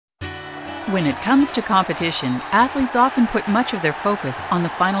When it comes to competition, athletes often put much of their focus on the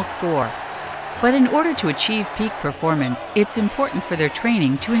final score. But in order to achieve peak performance, it's important for their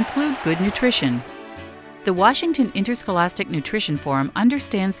training to include good nutrition. The Washington Interscholastic Nutrition Forum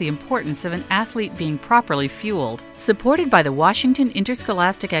understands the importance of an athlete being properly fueled. Supported by the Washington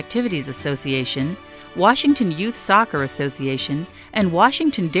Interscholastic Activities Association, Washington Youth Soccer Association, and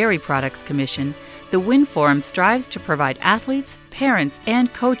Washington Dairy Products Commission, the WIN Forum strives to provide athletes, parents,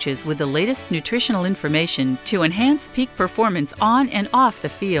 and coaches with the latest nutritional information to enhance peak performance on and off the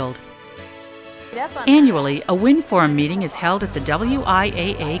field. Annually, a WIN Forum meeting is held at the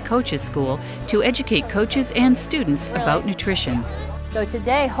WIAA Coaches School to educate coaches and students about nutrition. So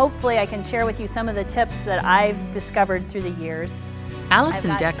today, hopefully, I can share with you some of the tips that I've discovered through the years.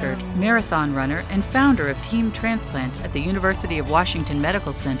 Alysun Deckert, marathon runner and founder of Team Transplant at the University of Washington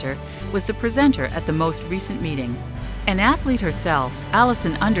Medical Center, was the presenter at the most recent meeting. An athlete herself,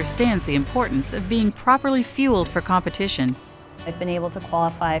 Alysun understands the importance of being properly fueled for competition. I've been able to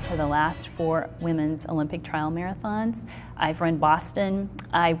qualify for the last 4 women's Olympic trial marathons. I've run Boston.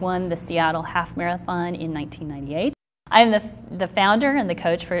 I won the Seattle Half Marathon in 1998. I'm the founder and the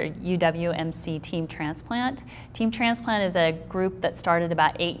coach for UWMC Team Transplant. Team Transplant is a group that started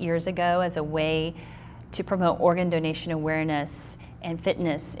about 8 years ago as a way to promote organ donation awareness and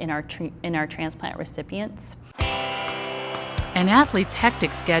fitness in our transplant recipients. An athlete's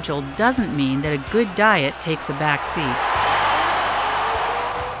hectic schedule doesn't mean that a good diet takes a back seat.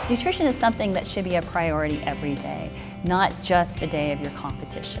 Nutrition is something that should be a priority every day, not just the day of your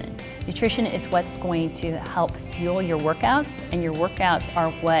competition. Nutrition is what's going to help fuel your workouts, and your workouts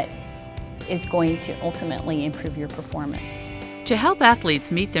are what is going to ultimately improve your performance. To help athletes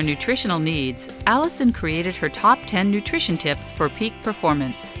meet their nutritional needs, Alysun created her top 10 nutrition tips for peak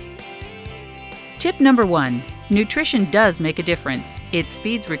performance. Tip number 1. Nutrition does make a difference. It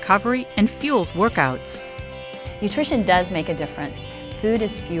speeds recovery and fuels workouts. Nutrition does make a difference. Food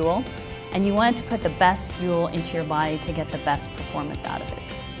is fuel, and you want to put the best fuel into your body to get the best performance out of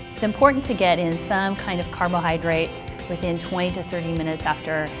it. It's important to get in some kind of carbohydrate within 20 to 30 minutes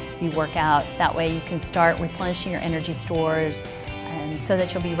after you work out. That way you can start replenishing your energy stores so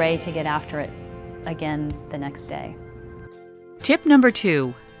that you'll be ready to get after it again the next day. Tip number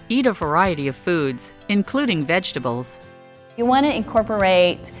 2. Eat a variety of foods, including vegetables. You want to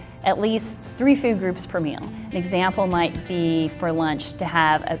incorporate at least 3 food groups per meal. An example might be for lunch to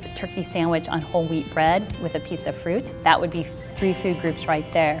have a turkey sandwich on whole wheat bread with a piece of fruit. That would be 3 food groups right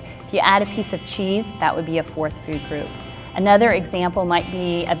there. If you add a piece of cheese, that would be a 4th food group. Another example might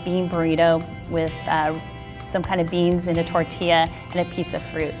be a bean burrito with some kind of beans in a tortilla and a piece of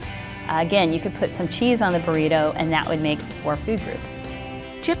fruit. Again, you could put some cheese on the burrito and that would make 4 food groups.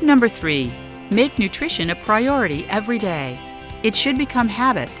 Tip number 3. Make nutrition a priority every day. It should become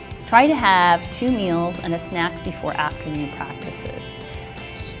habit. Try to have 2 meals and a snack before afternoon practices.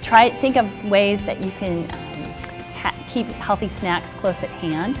 Think of ways that you can keep healthy snacks close at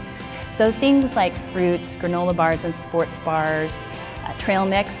hand. So things like fruits, granola bars and sports bars, trail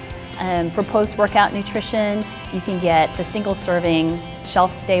mix. For post-workout nutrition, you can get the single-serving,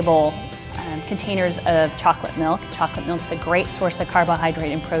 shelf-stable containers of chocolate milk. Chocolate milk is a great source of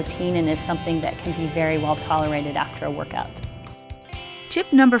carbohydrate and protein and is something that can be very well tolerated after a workout.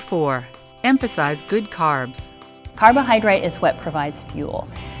 Tip number 4. Emphasize good carbs. Carbohydrate is what provides fuel.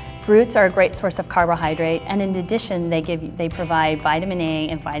 Fruits are a great source of carbohydrate, and in addition, they provide vitamin A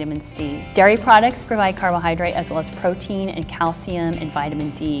and vitamin C. Dairy products provide carbohydrate as well as protein and calcium and vitamin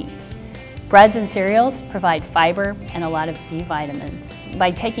D. Breads and cereals provide fiber and a lot of B vitamins.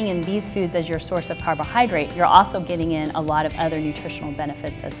 By taking in these foods as your source of carbohydrate, you're also getting in a lot of other nutritional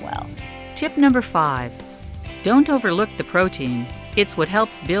benefits as well. Tip number 5. Don't overlook the protein. It's what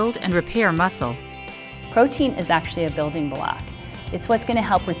helps build and repair muscle. Protein is actually a building block. It's what's going to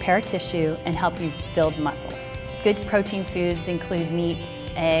help repair tissue and help you build muscle. Good protein foods include meats,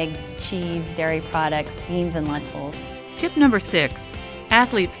 eggs, cheese, dairy products, beans, and lentils. Tip number 6.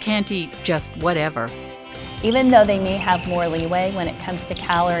 Athletes can't eat just whatever. Even though they may have more leeway when it comes to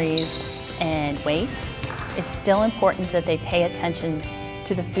calories and weight, it's still important that they pay attention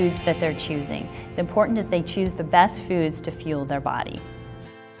to the foods that they're choosing. It's important that they choose the best foods to fuel their body.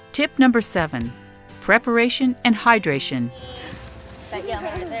 Tip number 7. Preparation and hydration.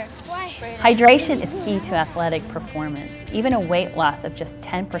 Hydration is key to athletic performance. Even a weight loss of just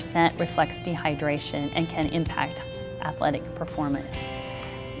 10% reflects dehydration and can impact athletic performance.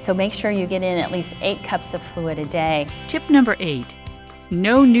 So make sure you get in at least 8 cups of fluid a day. Tip number 8.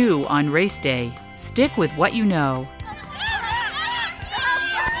 No new on race day. Stick with what you know.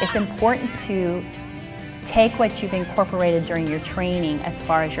 It's important to take what you've incorporated during your training as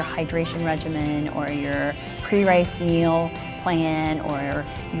far as your hydration regimen or your pre-race meal plan or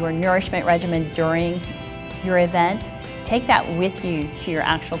your nourishment regimen during your event, take that with you to your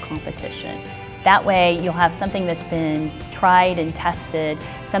actual competition. That way you'll have something that's been tried and tested,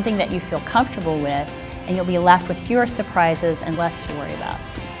 something that you feel comfortable with, and you'll be left with fewer surprises and less to worry about.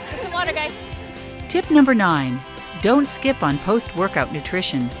 Get some water, guys. Tip number 9. Don't skip on post-workout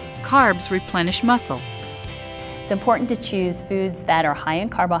nutrition. Carbs replenish muscle. It's important to choose foods that are high in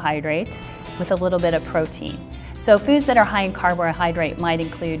carbohydrate with a little bit of protein. So foods that are high in carbohydrate might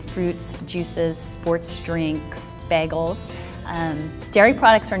include fruits, juices, sports drinks, bagels. Dairy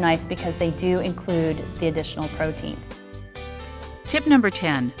products are nice because they do include the additional proteins. Tip number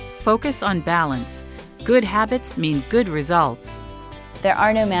 10. Focus on balance. Good habits mean good results. There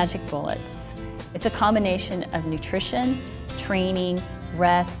are no magic bullets. It's a combination of nutrition, training,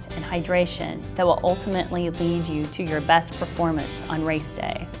 rest, and hydration that will ultimately lead you to your best performance on race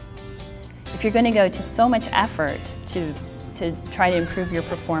day. If you're going to go to so much effort to try to improve your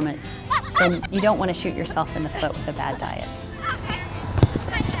performance, then you don't want to shoot yourself in the foot with a bad diet.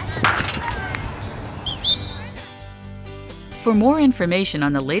 For more information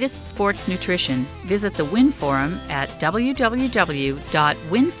on the latest sports nutrition, visit the WIN Forum at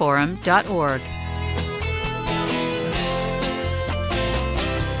www.winforum.org.